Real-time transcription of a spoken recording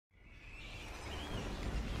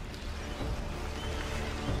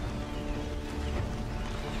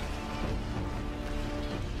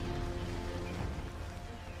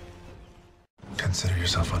consider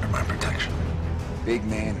yourself under my protection? Big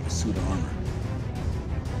man in a suit of armor.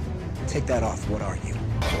 Take that off. What are you?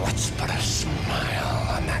 Let's put a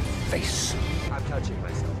smile on that face. I'm touching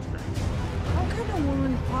myself tonight. How can a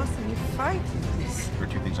woman possibly fight this? There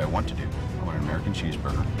are two things I want to do. I want an American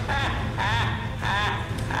cheeseburger.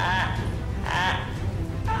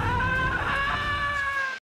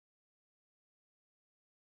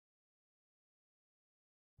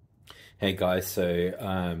 Hey guys,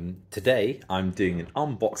 so today I'm doing an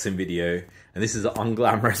unboxing video, and this is an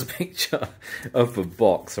unglamorous picture of a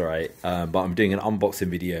box, right? But I'm doing an unboxing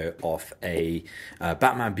video of a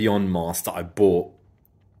Batman Beyond mask that I bought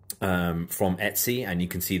from Etsy, and you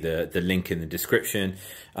can see the link in the description.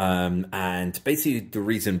 And basically the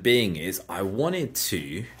reason being is I wanted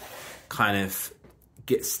to kind of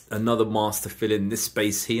get another mask to fill in this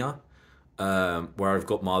space here. Where I've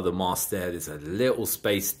got my other mask there, there's a little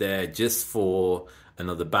space there just for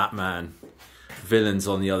another Batman. Villains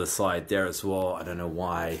on the other side there as well. I don't know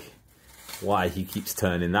why he keeps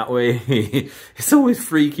turning that way. It's always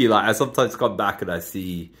freaky. Like, I sometimes come back and I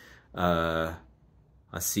see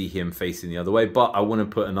him facing the other way. But I want to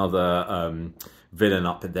put another villain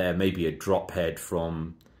up there, maybe a drop head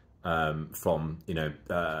from you know,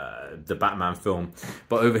 the Batman film.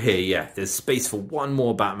 But over here, yeah, there's space for one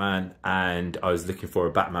more Batman, and I was looking for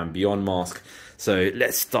a Batman Beyond mask. So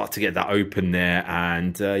let's start to get that open there,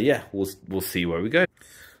 and yeah, we'll see where we go.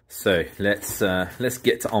 So let's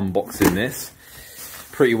get to unboxing this.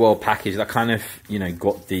 Pretty well packaged. I kind of, you know,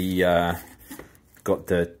 got the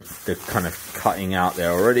kind of cutting out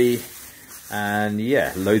there already, and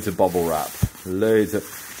yeah, loads of bubble wrap, loads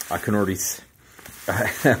of. I can already.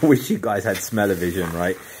 I wish you guys had smell-o-vision,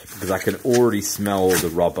 right? Because I can already smell the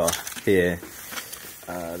rubber here.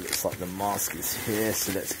 Looks like the mask is here,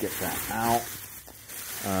 so let's get that out.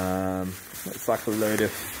 Looks like a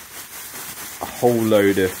whole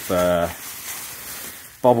load of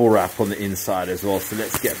bubble wrap on the inside as well. So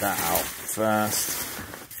let's get that out first.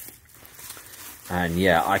 And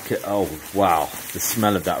yeah, I could. Oh wow, the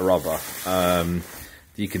smell of that rubber.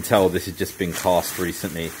 You can tell this has just been cast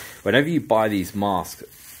recently. Whenever you buy these masks,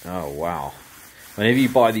 oh wow! Whenever you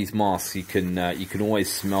buy these masks, you can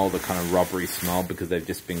always smell the kind of rubbery smell because they've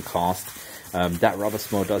just been cast. That rubber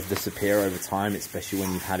smell does disappear over time, especially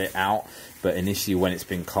when you've had it out. But initially, when it's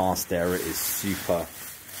been cast, there it is super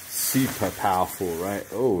powerful, right?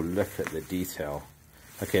 Oh, look at the detail.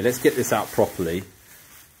 Okay, let's get this out properly.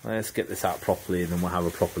 Let's get this out properly, and then we'll have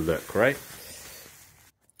a proper look, right?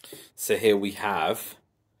 So here we have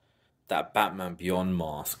that Batman Beyond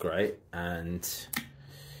mask, right? And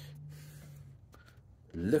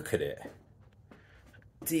look at it.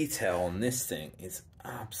 Detail on this thing is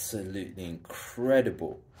absolutely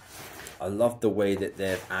incredible. I love the way that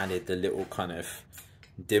they've added the little kind of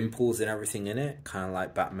dimples and everything in it, kind of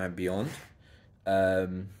like Batman Beyond.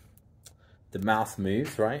 The mouth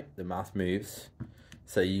moves, right? The mouth moves.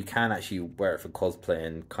 So you can actually wear it for cosplay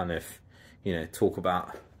and kind of, you know, talk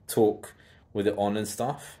with it on and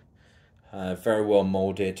stuff. Very well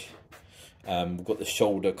molded. We've got the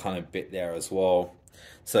shoulder kind of bit there as well.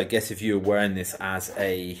 So I guess if you were wearing this as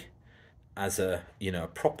a you know, a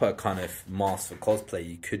proper kind of mask for cosplay,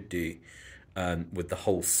 you could do with the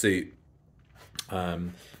whole suit.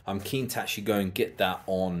 I'm keen to actually go and get that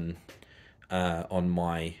on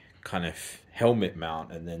my kind of helmet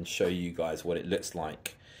mount and then show you guys what it looks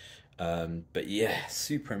like. But yeah,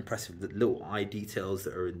 super impressive. The little eye details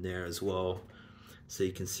that are in there as well. So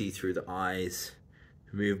you can see through the eyes,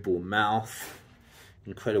 removable mouth,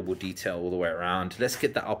 incredible detail all the way around. Let's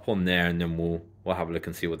get that up on there, and then we'll have a look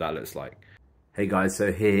and see what that looks like. Hey guys,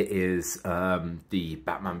 so here is the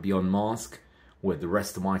Batman Beyond mask with the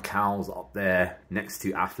rest of my cowls up there next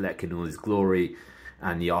to Affleck in all his glory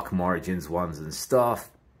and the Arkham Origins ones and stuff.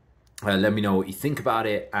 Let me know what you think about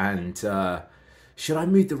it, and should I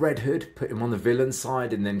move the Red Hood, put him on the villain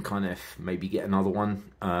side, and then kind of maybe get another one?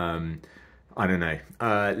 I don't know.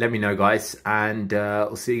 Let me know, guys, and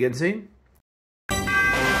I'll see you again soon.